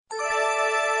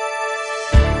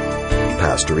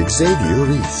Pastor Xavier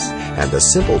Reese and the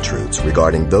simple truths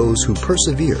regarding those who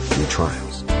persevere through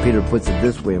trials. Peter puts it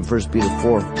this way in 1 Peter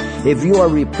 4. If you are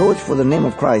reproached for the name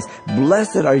of Christ,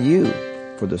 blessed are you,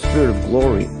 for the Spirit of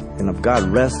glory and of God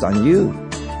rests on you.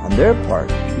 On their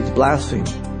part, he's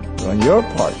blasphemed, but on your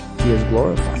part, he is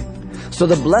glorified. So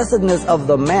the blessedness of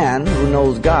the man who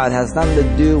knows God has nothing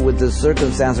to do with the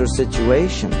circumstance or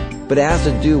situation, but it has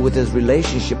to do with his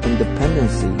relationship and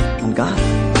dependency on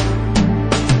God.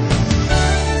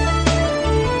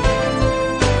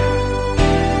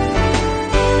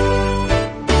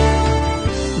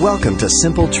 Welcome to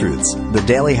Simple Truths, the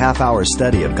daily half-hour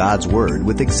study of God's Word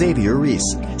with Xavier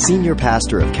Reese, Senior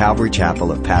Pastor of Calvary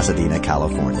Chapel of Pasadena,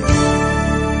 California.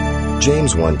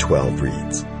 James 1:12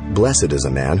 reads, "Blessed is a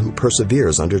man who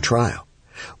perseveres under trial."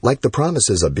 Like the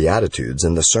promises of Beatitudes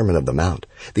in the Sermon on the Mount,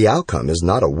 the outcome is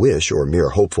not a wish or mere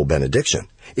hopeful benediction.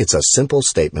 It's a simple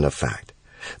statement of fact.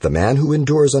 The man who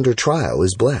endures under trial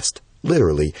is blessed.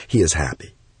 Literally, he is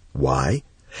happy. Why?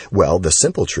 Well, the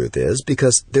simple truth is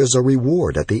because there's a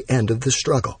reward at the end of the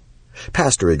struggle.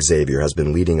 Pastor Xavier has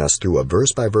been leading us through a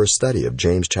verse-by-verse study of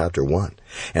James chapter 1,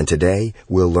 and today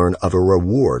we'll learn of a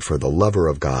reward for the lover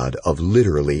of God of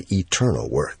literally eternal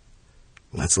worth.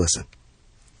 Let's listen.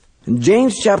 In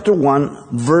James chapter 1,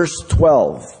 verse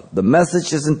 12, the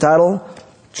message is entitled,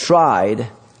 Tried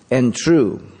and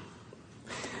True.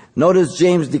 Notice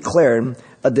James declared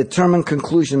a determined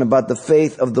conclusion about the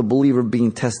faith of the believer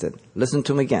being tested. Listen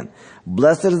to him again.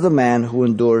 Blessed is the man who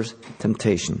endures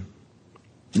temptation.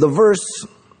 The verse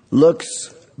looks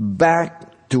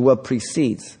back to what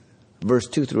precedes, verse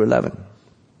 2 through 11.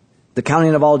 The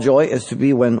counting of all joy is to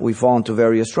be when we fall into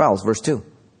various trials, verse 2.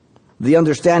 The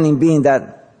understanding being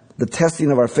that the testing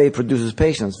of our faith produces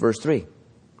patience, verse 3.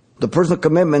 The personal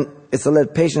commitment is to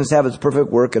let patience have its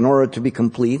perfect work in order to be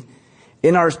complete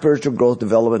in our spiritual growth,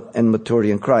 development, and maturity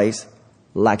in Christ,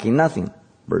 lacking nothing,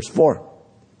 verse 4.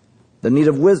 The need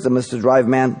of wisdom is to drive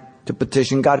man to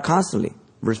petition God constantly,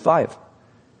 verse 5.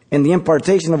 And the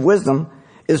impartation of wisdom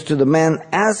is to the man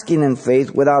asking in faith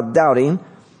without doubting.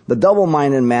 The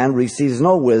double-minded man receives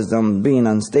no wisdom, being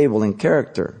unstable in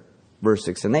character, verse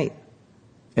 6 and 8.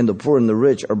 And the poor and the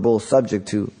rich are both subject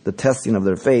to the testing of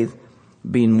their faith,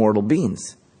 being mortal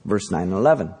beings, verse 9 and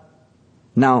 11.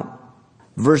 Now,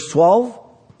 verse 12,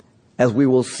 as we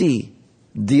will see,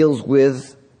 deals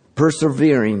with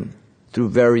persevering through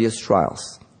various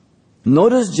trials.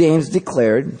 Notice James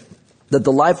declared that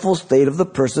the lifeful state of the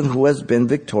person who has been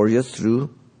victorious through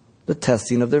the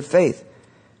testing of their faith.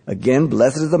 Again,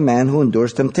 blessed is the man who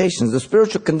endures temptations. The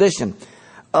spiritual condition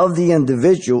of the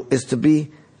individual is to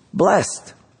be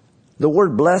blessed. The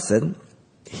word blessed,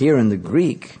 here in the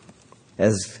Greek,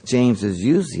 as James is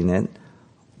using it,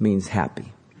 means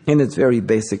happy, in its very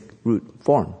basic root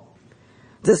form.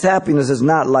 This happiness is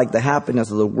not like the happiness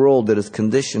of the world that is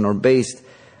conditioned or based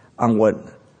on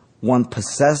what one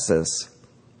possesses,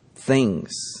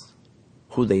 things,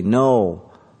 who they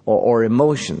know, or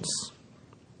emotions.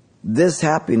 This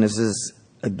happiness is,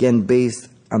 again, based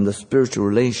on the spiritual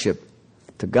relationship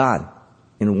to God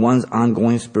in one's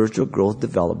ongoing spiritual growth,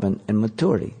 development, and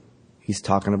maturity. He's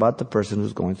talking about the person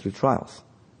who's going through trials.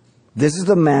 This is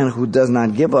the man who does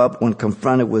not give up when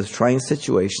confronted with trying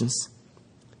situations,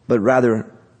 but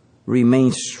rather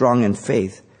remains strong in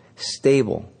faith,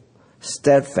 stable,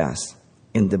 steadfast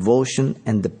in devotion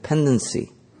and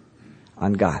dependency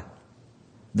on God.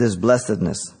 This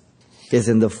blessedness is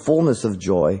in the fullness of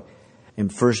joy. In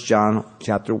 1 John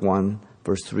chapter 1,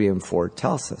 verse 3 and 4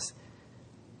 tells us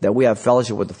that we have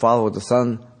fellowship with the Father, with the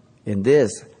Son. In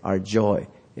this, our joy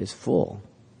is full.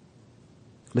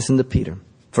 Listen to Peter.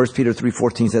 1 Peter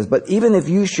 3:14 says, "But even if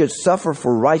you should suffer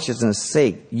for righteousness'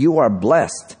 sake, you are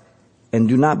blessed, and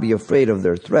do not be afraid of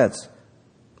their threats,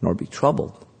 nor be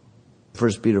troubled."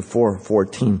 1 Peter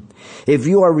 4:14, "If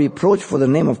you are reproached for the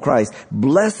name of Christ,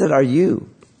 blessed are you,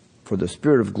 for the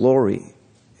Spirit of glory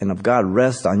and of God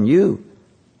rests on you.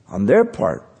 On their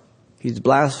part, he's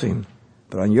blasphemed,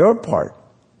 but on your part,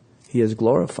 he is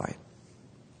glorified."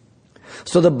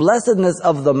 So the blessedness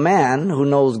of the man who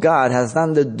knows God has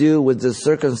nothing to do with the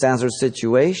circumstance or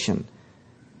situation,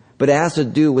 but it has to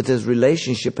do with his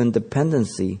relationship and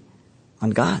dependency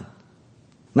on God.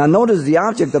 Now notice the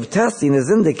object of testing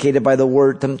is indicated by the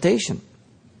word temptation.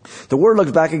 The word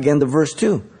looks back again to verse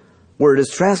 2, where it is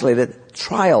translated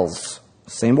trials,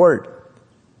 same word,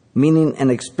 meaning an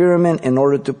experiment in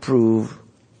order to prove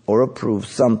or approve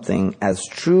something as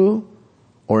true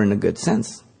or in a good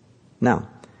sense. Now,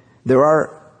 there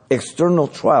are external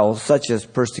trials such as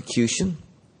persecution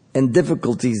and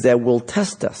difficulties that will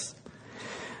test us,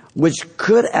 which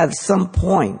could at some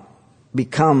point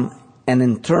become an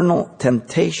internal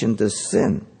temptation to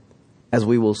sin, as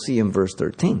we will see in verse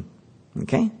 13.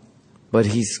 Okay? But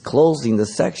he's closing the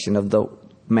section of the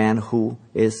man who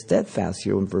is steadfast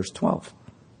here in verse 12.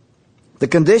 The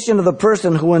condition of the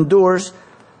person who endures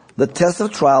the test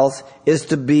of trials is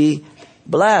to be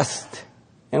blessed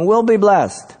and will be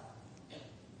blessed.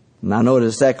 Now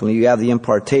notice, secondly, you have the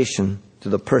impartation to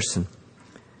the person.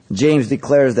 James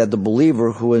declares that the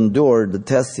believer who endured the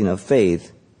testing of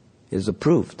faith is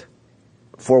approved.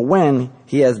 For when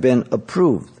he has been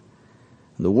approved,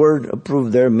 the word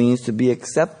approved there means to be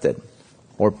accepted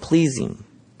or pleasing.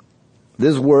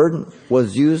 This word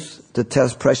was used to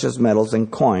test precious metals and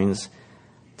coins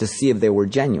to see if they were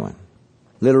genuine.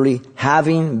 Literally,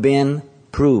 having been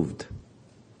proved.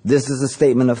 This is a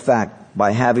statement of fact.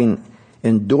 By having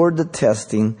endured the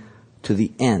testing to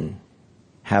the end,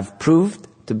 have proved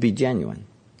to be genuine.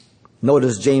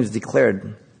 Notice James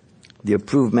declared the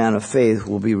approved man of faith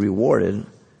will be rewarded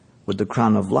with the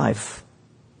crown of life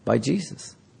by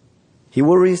Jesus. He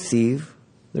will receive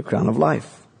the crown of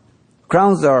life.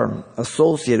 Crowns are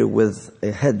associated with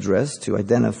a headdress to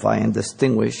identify and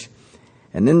distinguish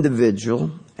an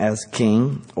individual as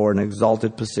king or an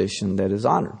exalted position that is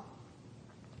honored.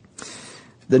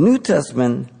 The New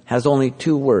Testament has only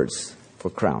two words for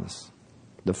crowns.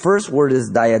 The first word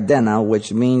is diadema,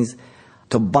 which means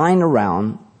to bind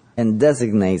around and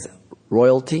designates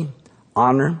royalty,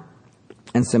 honor,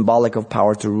 and symbolic of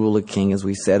power to rule a king, as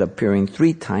we said, appearing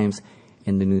 3 times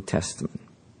in the New Testament.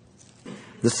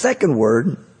 The second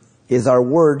word is our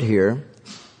word here,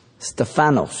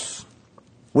 Stephanos,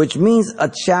 which means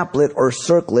a chaplet or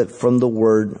circlet from the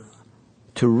word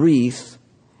to wreath,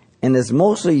 and is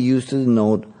mostly used to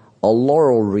denote a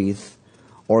laurel wreath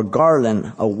or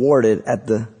garland awarded at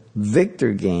the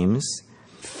Victor Games,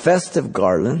 festive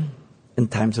garland in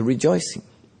times of rejoicing.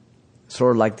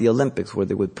 Sort of like the Olympics, where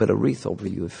they would put a wreath over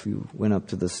you if you went up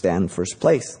to the stand first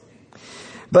place.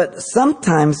 But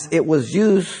sometimes it was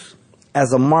used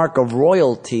as a mark of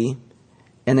royalty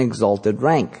and exalted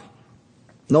rank.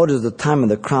 Notice the time of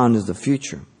the crown is the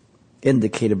future,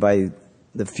 indicated by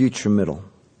the future middle.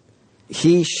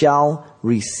 He shall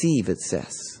receive, it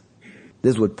says.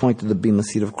 This would point to the bema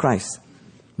seat of Christ.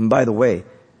 And by the way,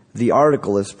 the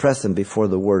article is present before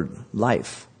the word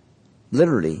life.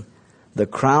 Literally, the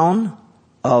crown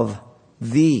of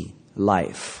the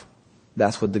life.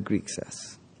 That's what the Greek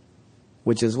says.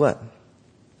 Which is what?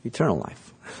 Eternal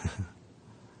life.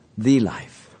 The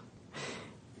life.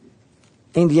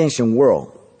 In the ancient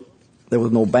world, there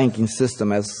was no banking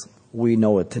system as we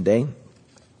know it today.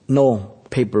 No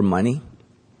paper money.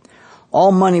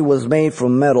 All money was made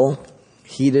from metal,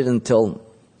 heated until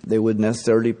they would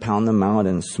necessarily pound them out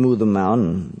and smooth them out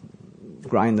and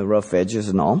grind the rough edges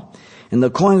and all. And the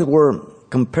coins were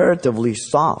comparatively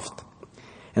soft.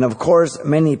 And of course,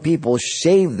 many people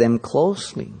shaved them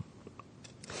closely.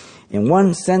 In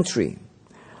 1 century,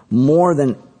 more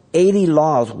than 80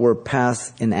 laws were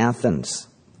passed in Athens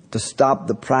to stop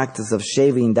the practice of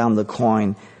shaving down the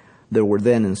coin that were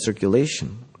then in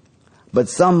circulation. But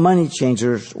some money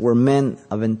changers were men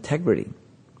of integrity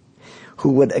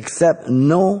who would accept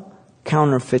no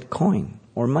counterfeit coin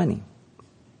or money.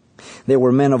 They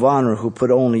were men of honor who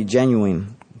put only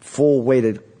genuine,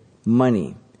 full-weighted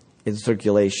money in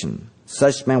circulation.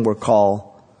 Such men were called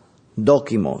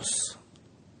dokimos,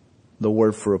 the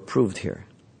word for approved here.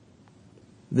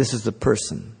 This is the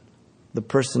person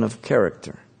of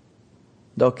character.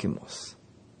 Dokimos,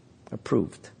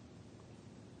 approved.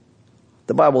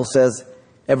 The Bible says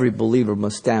every believer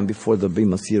must stand before the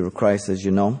bema seat of Christ, as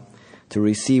you know, to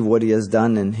receive what he has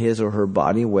done in his or her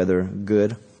body, whether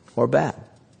good or bad.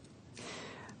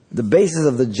 The basis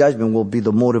of the judgment will be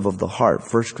the motive of the heart,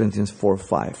 1 Corinthians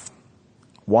 4:5.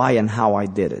 Why and how I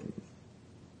did it.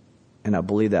 And I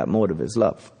believe that motive is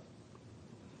love.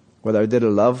 Whether I did a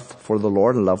love for the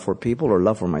Lord and love for people or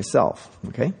love for myself.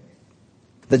 Okay?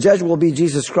 The judge will be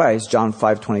Jesus Christ, John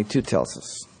 5:22 tells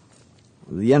us.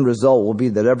 The end result will be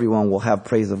that everyone will have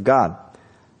praise of God,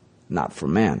 not for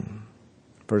man.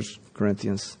 1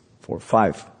 Corinthians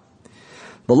 4:5.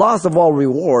 The loss of all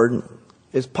reward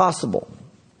is possible,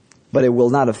 but it will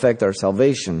not affect our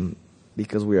salvation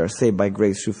because we are saved by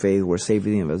grace through faith. We're saved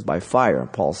as by fire,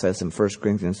 Paul says in 1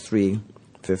 Corinthians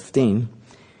 3:15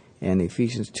 and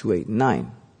Ephesians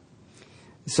 2:8-9.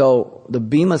 So the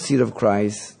bema seat of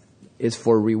Christ is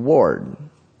for reward.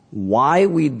 Why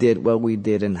we did what we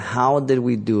did and how did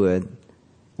we do it?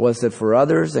 Was it for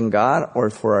others and God or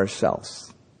for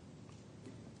ourselves?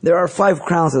 There are 5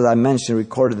 crowns, as I mentioned,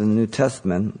 recorded in the New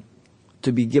Testament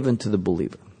to be given to the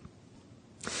believer.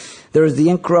 There is the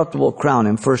incorruptible crown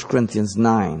in 1 Corinthians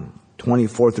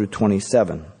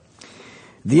 9:24-27.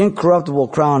 The incorruptible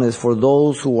crown is for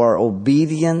those who are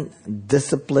obedient,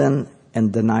 disciplined,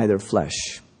 and deny their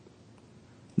flesh.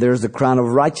 There's the crown of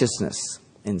righteousness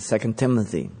in 2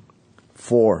 Timothy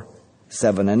 4,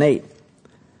 7, and 8.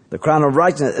 The crown of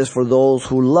righteousness is for those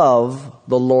who love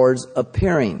the Lord's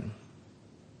appearing.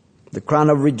 The crown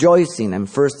of rejoicing in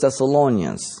 1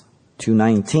 Thessalonians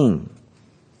 2:19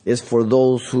 is for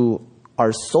those who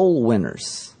are soul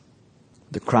winners.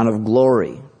 The crown of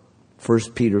glory, 1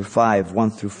 Peter 5,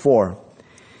 1 through 4,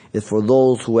 is for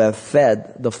those who have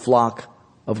fed the flock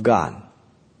of God.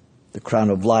 The crown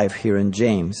of life here in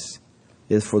James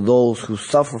is for those who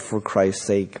suffer for Christ's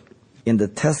sake in the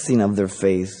testing of their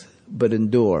faith, but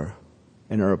endure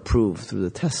and are approved through the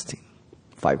testing.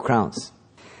 5 crowns.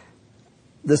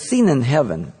 The scene in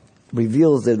heaven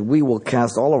reveals that we will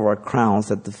cast all of our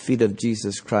crowns at the feet of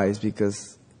Jesus Christ,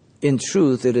 because in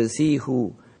truth it is He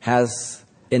who has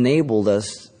enabled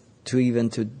us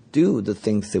to do the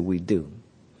things that we do.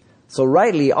 So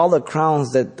rightly, all the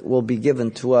crowns that will be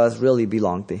given to us really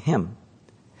belong to Him.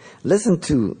 Listen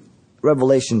to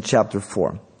Revelation chapter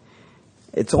 4.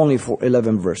 It's only for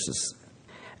 11 verses.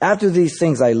 After these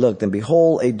things I looked, and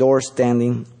behold, a door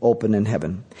standing open in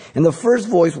heaven. And the first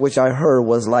voice which I heard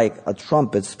was like a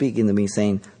trumpet speaking to me,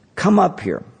 saying, "Come up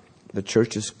here." The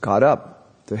church is caught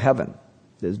up to heaven.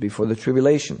 This is before the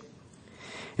tribulation.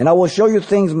 "And I will show you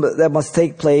things that must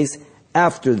take place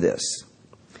after this."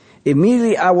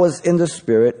 Immediately I was in the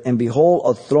Spirit, and behold,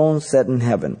 a throne set in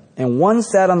heaven. And one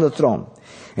sat on the throne.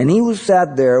 And he who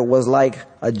sat there was like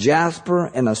a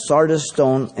jasper and a sardis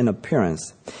stone in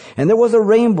appearance. And there was a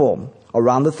rainbow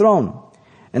around the throne,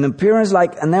 an appearance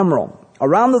like an emerald.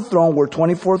 Around the throne were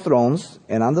 24 thrones,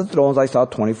 and on the thrones I saw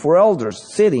 24 elders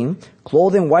sitting,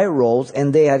 clothed in white robes,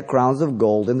 and they had crowns of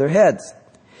gold in their heads.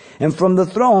 And from the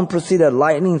throne proceeded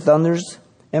lightning, thunders,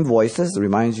 and voices. It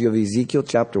reminds you of Ezekiel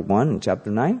chapter 1 and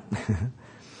chapter 9.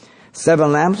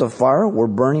 7 lamps of fire were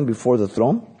burning before the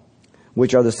throne,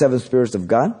 which are the 7 spirits of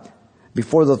God.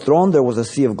 Before the throne there was a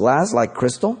sea of glass like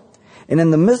crystal. And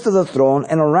in the midst of the throne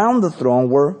and around the throne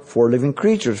were 4 living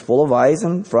creatures, full of eyes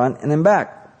in front and in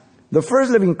back. The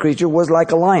first living creature was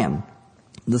like a lion.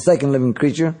 The second living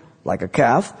creature like a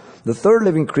calf. The third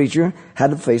living creature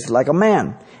had a face like a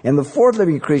man. And the fourth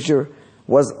living creature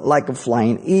was like a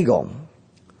flying eagle.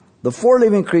 The 4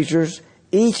 living creatures,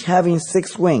 each having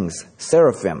 6 wings,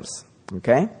 seraphims.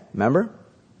 Okay? Remember?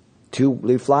 2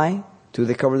 they fly, 2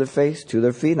 they cover their face, 2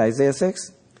 their feet in Isaiah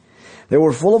 6. They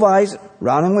were full of eyes,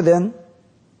 round and within.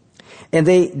 And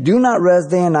they do not rest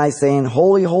day and night, saying,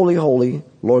 "Holy, holy, holy,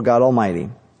 Lord God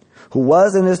Almighty, who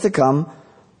was and is to come."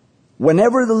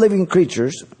 Whenever the living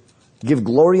creatures give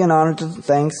glory and honor to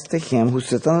thanks to Him who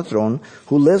sits on the throne,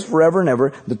 who lives forever and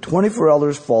ever, the 24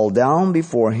 elders fall down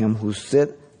before Him who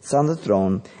sits on the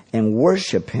throne and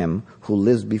worship Him who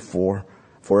lives before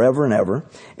forever and ever,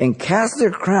 and cast their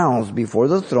crowns before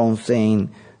the throne, saying,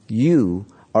 "You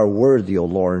are worthy, O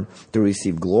Lord, to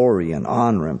receive glory and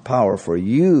honor and power, for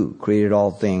you created all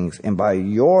things, and by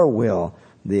your will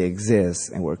they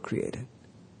exist and were created."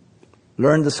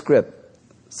 Learn the script,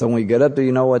 so when you get up there,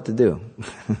 you know what to do.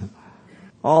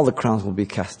 All the crowns will be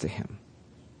cast to Him.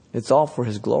 It's all for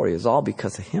His glory. It's all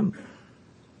because of Him.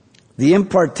 The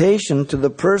impartation to the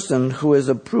person who is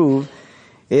approved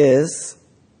is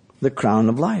the crown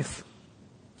of life.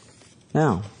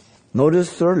 Now,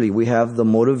 notice thirdly, we have the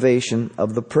motivation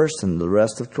of the person, the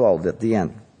rest of 12 at the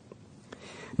end.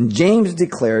 James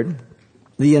declared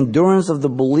the endurance of the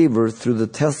believer through the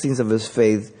testings of his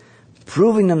faith,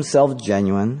 proving himself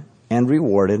genuine and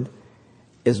rewarded,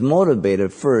 is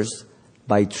motivated first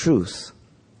by truth.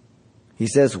 He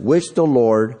says, which the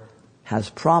Lord has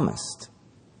promised.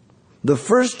 The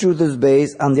first truth is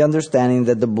based on the understanding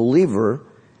that the believer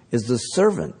is the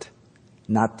servant,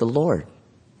 not the Lord.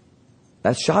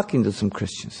 That's shocking to some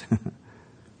Christians.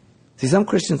 See, some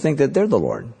Christians think that they're the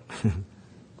Lord.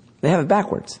 They have it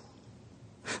backwards.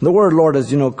 The word Lord,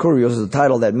 as you know, kurios, is a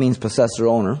title that means possessor,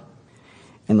 owner,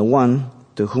 and the one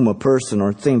to whom a person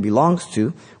or thing belongs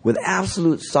to, with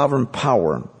absolute sovereign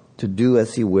power to do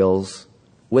as he wills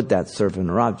with that servant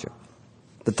or object.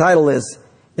 The title is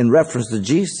in reference to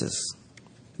Jesus.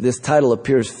 This title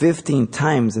appears 15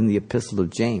 times in the Epistle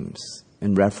of James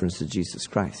in reference to Jesus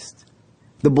Christ.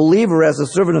 The believer, as a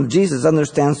servant of Jesus,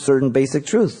 understands certain basic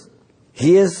truths.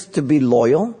 He is to be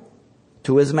loyal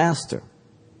to his master.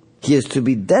 He is to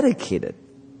be dedicated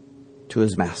to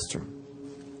his master.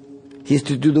 He is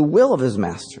to do the will of his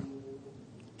master.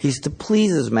 He is to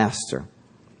please his master.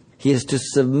 He is to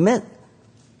submit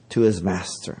to his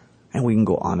master. And we can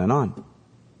go on and on.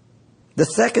 The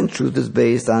second truth is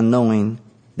based on knowing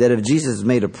that if Jesus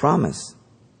made a promise,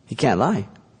 he can't lie.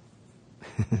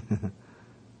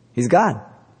 He's God.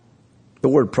 The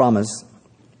word promise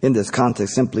in this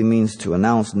context simply means to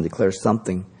announce and declare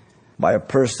something by a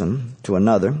person to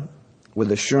another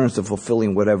with assurance of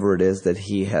fulfilling whatever it is that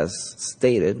he has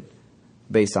stated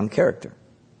based on character.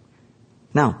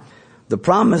 Now, the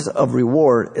promise of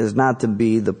reward is not to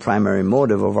be the primary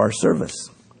motive of our service.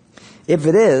 If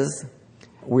it is,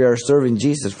 we are serving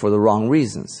Jesus for the wrong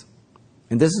reasons.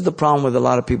 And this is the problem with a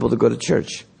lot of people that go to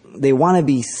church. They want to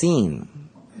be seen.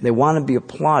 They want to be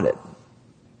applauded.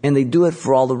 And they do it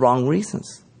for all the wrong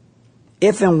reasons.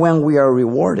 If and when we are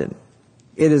rewarded,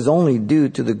 it is only due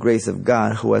to the grace of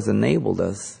God who has enabled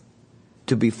us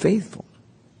to be faithful.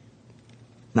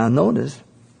 Now notice,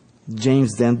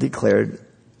 James then declared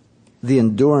the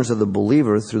endurance of the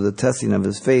believer through the testing of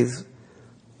his faith,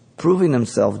 proving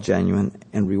himself genuine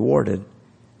and rewarded,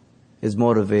 is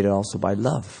motivated also by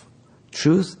love,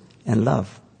 truth and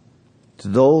love. To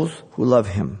those who love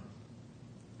him.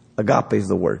 Agape is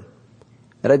the word.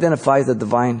 It identifies the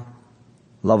divine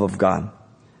love of God.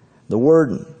 The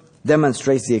word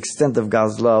demonstrates the extent of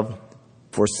God's love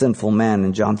for sinful man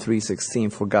in John 3:16.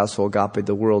 For God so agape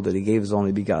the world that he gave his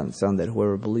only begotten Son, that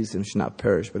whoever believes him should not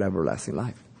perish but have everlasting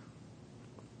life.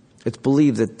 It's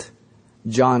believed that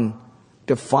John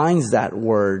defines that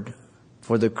word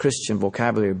for the Christian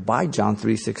vocabulary by John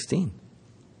 3:16.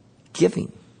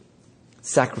 Giving,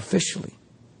 sacrificially,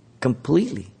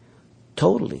 completely,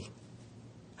 totally,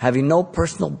 having no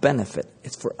personal benefit.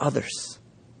 It's for others.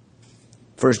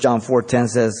 1 John 4:10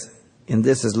 says, "In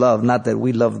this is love, not that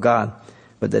we love God,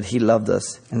 but that he loved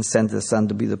us and sent his Son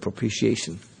to be the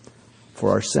propitiation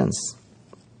for our sins."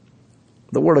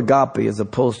 The word agape is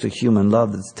opposed to human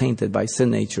love that's tainted by sin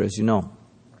nature, as you know.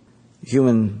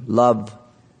 Human love,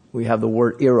 we have the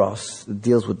word eros that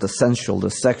deals with the sensual, the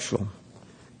sexual.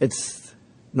 It's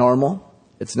normal.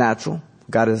 It's natural.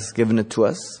 God has given it to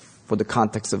us for the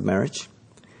context of marriage.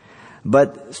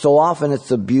 But so often it's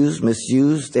abused,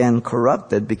 misused, and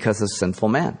corrupted because of sinful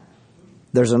man.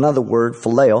 There's another word,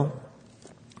 phileo.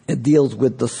 It deals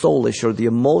with the soulish or the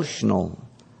emotional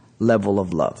level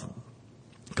of love.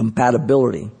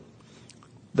 Compatibility.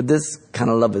 But this kind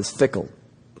of love is fickle.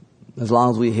 As long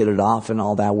as we hit it off and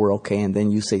all that, we're okay. And then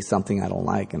you say something I don't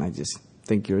like and I just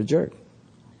think you're a jerk.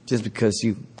 Just because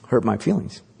you hurt my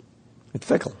feelings. It's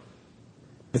fickle.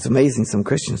 It's amazing some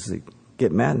Christians that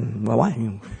get mad and, well, why?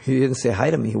 He didn't say hi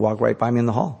to me. He walked right by me in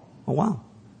the hall. Oh, wow.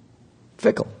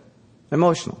 Fickle.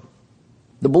 Emotional.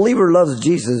 The believer loves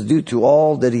Jesus due to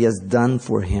all that he has done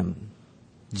for him.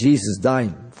 Jesus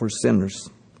died for sinners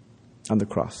on the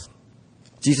cross.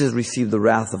 Jesus received the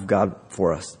wrath of God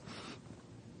for us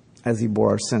as he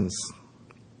bore our sins.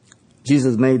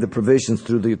 Jesus made the provisions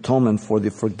through the atonement for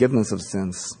the forgiveness of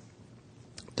sins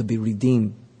to be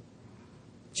redeemed.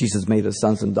 Jesus made us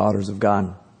sons and daughters of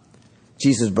God.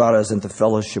 Jesus brought us into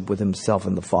fellowship with himself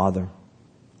and the Father.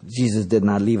 Jesus did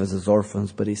not leave us as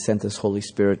orphans, but he sent his Holy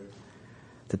Spirit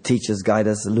to teach us, guide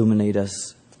us, illuminate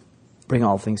us, bring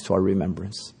all things to our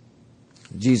remembrance.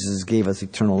 Jesus gave us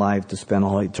eternal life to spend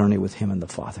all eternity with him and the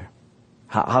Father.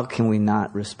 How can we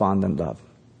not respond in love?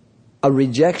 A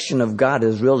rejection of God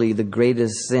is really the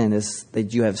greatest sin, is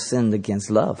that you have sinned against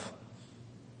love.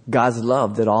 God's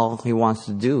love, that all he wants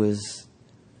to do is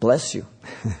bless you.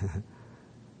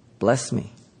 Bless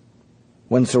me.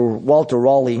 When Sir Walter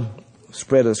Raleigh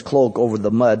spread his cloak over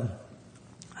the mud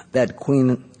that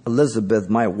Queen Elizabeth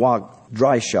might walk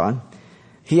dry-shod,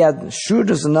 he had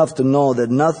shrewdness enough to know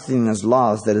that nothing is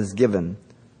lost that is given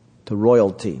to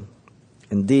royalty.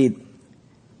 Indeed,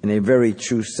 in a very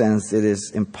true sense, it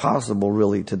is impossible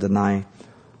really to deny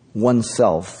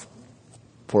oneself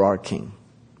for our King.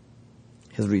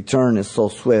 His return is so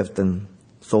swift and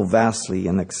so vastly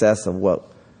in excess of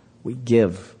what we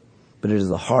give, but it is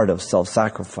the heart of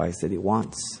self-sacrifice that he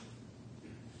wants,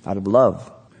 out of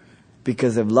love.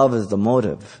 Because if love is the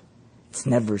motive, it's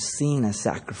never seen as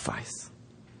sacrifice.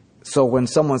 So when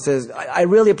someone says, I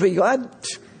really appreciate God,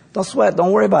 don't sweat,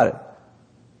 don't worry about it.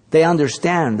 They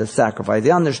understand the sacrifice,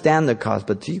 they understand the cost,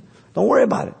 but don't worry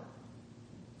about it.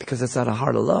 Because it's out of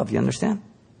heart of love, you understand?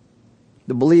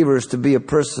 The believer is to be a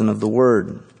person of the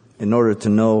Word in order to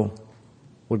know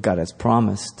what God has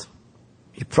promised.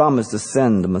 He promised to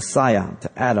send the Messiah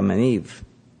to Adam and Eve,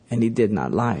 and he did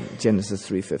not lie. Genesis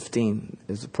 3:15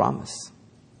 is the promise.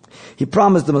 He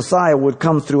promised the Messiah would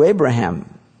come through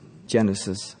Abraham,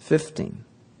 Genesis 15,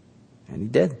 and he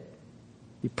did.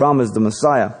 He promised the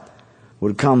Messiah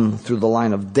would come through the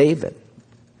line of David,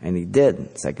 and he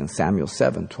did. 2 Samuel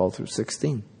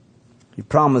 7:12-16. He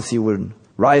promised he would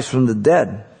rise from the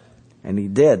dead, and he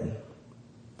did.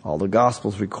 All the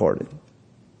Gospels recorded.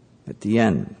 At the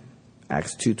end,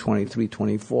 Acts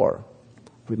 2:23-24,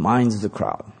 reminds the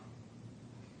crowd.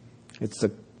 It's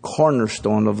the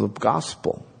cornerstone of the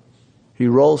gospel. He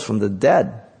rose from the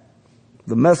dead.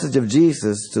 The message of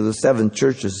Jesus to the 7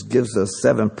 churches gives us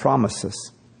 7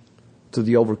 promises to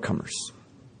the overcomers.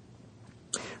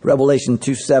 Revelation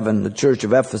 2:7, the church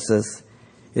of Ephesus,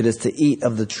 it is to eat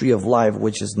of the tree of life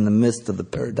which is in the midst of the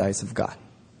paradise of God.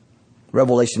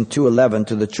 Revelation 2:11,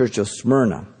 to the church of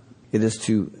Smyrna, it is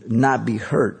to not be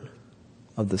hurt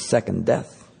of the second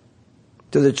death.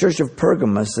 To the church of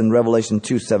Pergamos in Revelation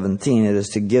 2:17, it is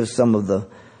to give some of the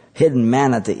hidden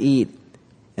manna to eat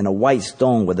in a white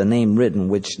stone with a name written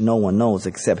which no one knows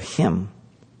except him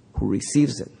who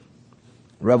receives it.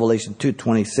 Revelation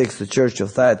 2:26, the church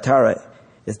of Thyatira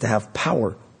is to have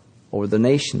power over the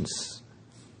nations.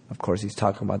 Of course, he's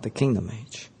talking about the kingdom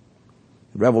age.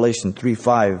 Revelation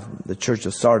 3:5, the church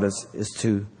of Sardis is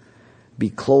to be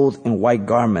clothed in white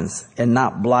garments and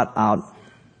not blot out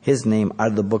his name out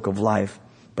of the book of life,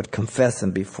 but confess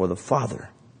him before the Father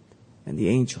and the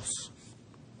angels.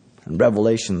 In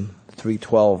Revelation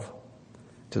 3:12,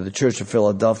 to the church of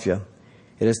Philadelphia,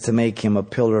 it is to make him a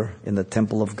pillar in the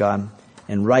temple of God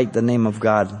and write the name of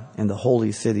God in the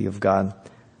holy city of God,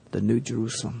 the New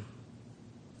Jerusalem.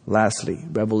 Lastly,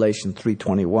 Revelation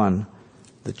 3:21,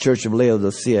 the church of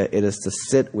Laodicea, it is to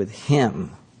sit with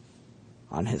him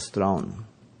on his throne.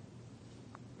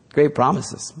 Great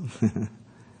promises.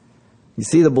 You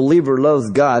see, the believer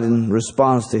loves God in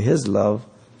response to his love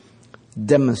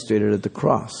demonstrated at the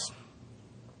cross.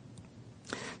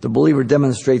 The believer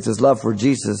demonstrates his love for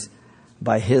Jesus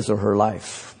by his or her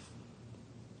life,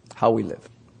 how we live.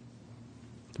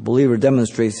 The believer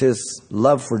demonstrates his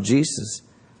love for Jesus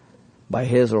by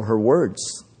his or her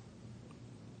words.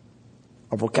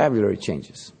 Our vocabulary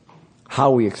changes,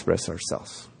 how we express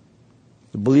ourselves.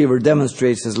 The believer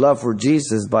demonstrates his love for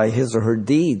Jesus by his or her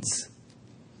deeds.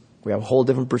 We have a whole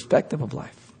different perspective of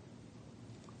life.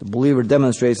 The believer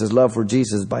demonstrates his love for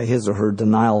Jesus by his or her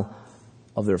denial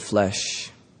of their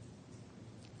flesh.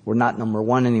 We're not number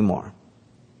one anymore.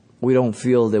 We don't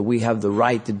feel that we have the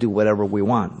right to do whatever we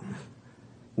want.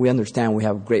 We understand we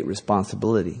have great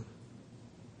responsibility.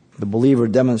 The believer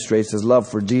demonstrates his love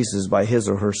for Jesus by his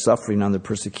or her suffering under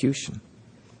persecution.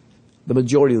 The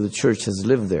majority of the church has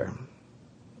lived there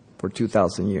for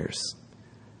 2,000 years.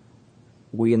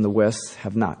 We in the West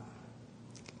have not.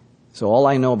 So all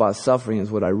I know about suffering is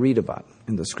what I read about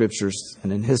in the scriptures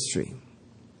and in history.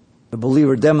 The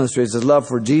believer demonstrates his love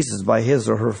for Jesus by his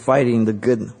or her fighting the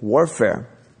good warfare.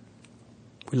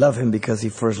 We love him because he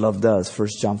first loved us,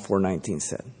 1 John 4:19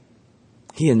 said.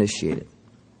 He initiated.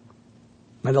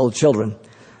 My little children,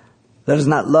 let us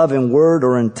not love in word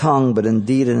or in tongue, but in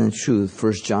deed and in truth,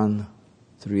 1 John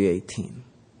 3:18.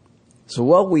 So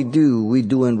what we do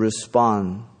in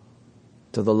response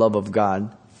to the love of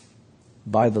God,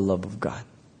 by the love of God.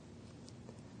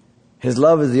 His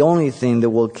love is the only thing that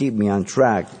will keep me on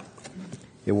track.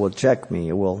 It will check me.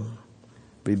 It will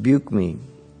rebuke me.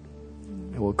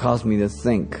 It will cause me to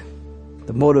think.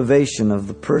 The motivation of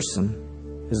the person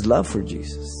is love for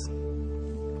Jesus.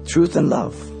 Truth and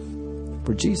love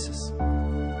for Jesus.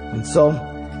 And so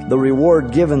the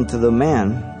reward given to the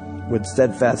man with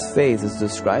steadfast faith is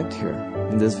described here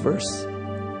in this verse.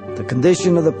 The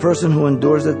condition of the person who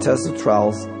endures the test of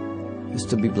trials is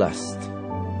to be blessed.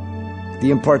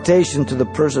 The impartation to the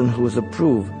person who is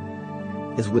approved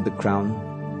is with the crown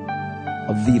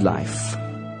of the life.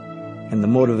 And the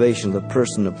motivation of the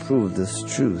person approved is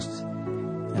truth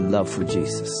and love for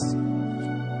Jesus.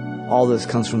 All this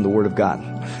comes from the Word of God.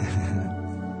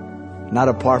 Not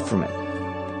apart from it.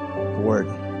 The Word.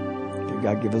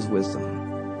 God give us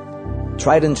wisdom.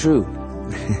 Tried and true.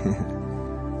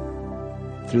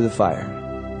 Through the fire.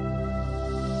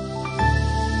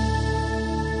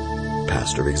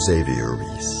 Pastor Xavier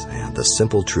Reese and the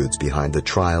simple truths behind the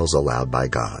trials allowed by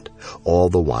God, all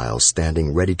the while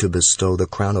standing ready to bestow the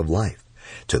crown of life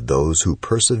to those who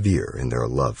persevere in their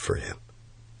love for Him.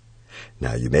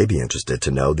 Now, you may be interested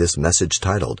to know this message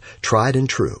titled, Tried and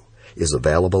True, is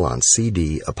available on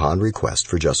CD upon request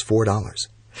for just $4.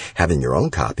 Having your own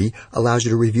copy allows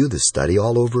you to review the study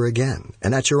all over again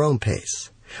and at your own pace,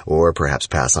 or perhaps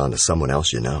pass on to someone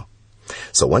else you know.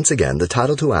 So once again, the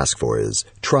title to ask for is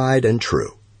Tried and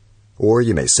True. Or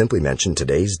you may simply mention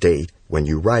today's date when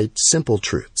you write Simple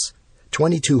Truths,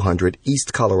 2200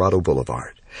 East Colorado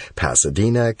Boulevard,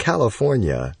 Pasadena,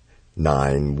 California,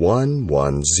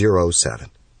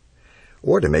 91107.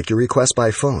 Or to make your request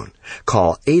by phone,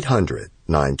 call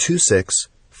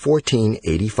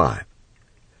 800-926-1485.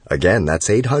 Again, that's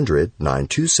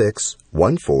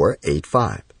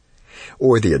 800-926-1485.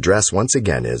 Or the address once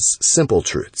again is Simple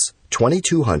Truths,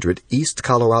 2200 East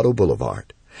Colorado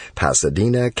Boulevard,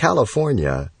 Pasadena,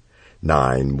 California,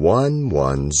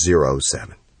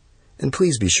 91107. And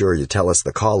please be sure you tell us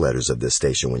the call letters of this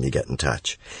station when you get in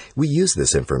touch. We use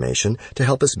this information to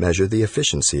help us measure the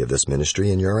efficiency of this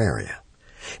ministry in your area.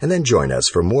 And then join us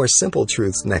for more Simple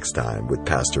Truths next time with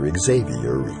Pastor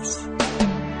Xavier Reese.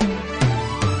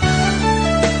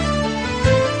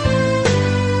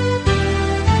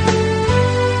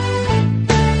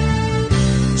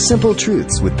 Simple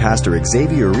Truths with Pastor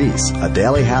Xavier Reese, a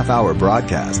daily half-hour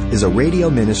broadcast, is a radio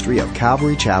ministry of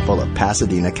Calvary Chapel of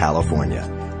Pasadena, California.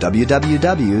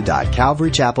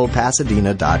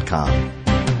 www.calvarychapelpasadena.com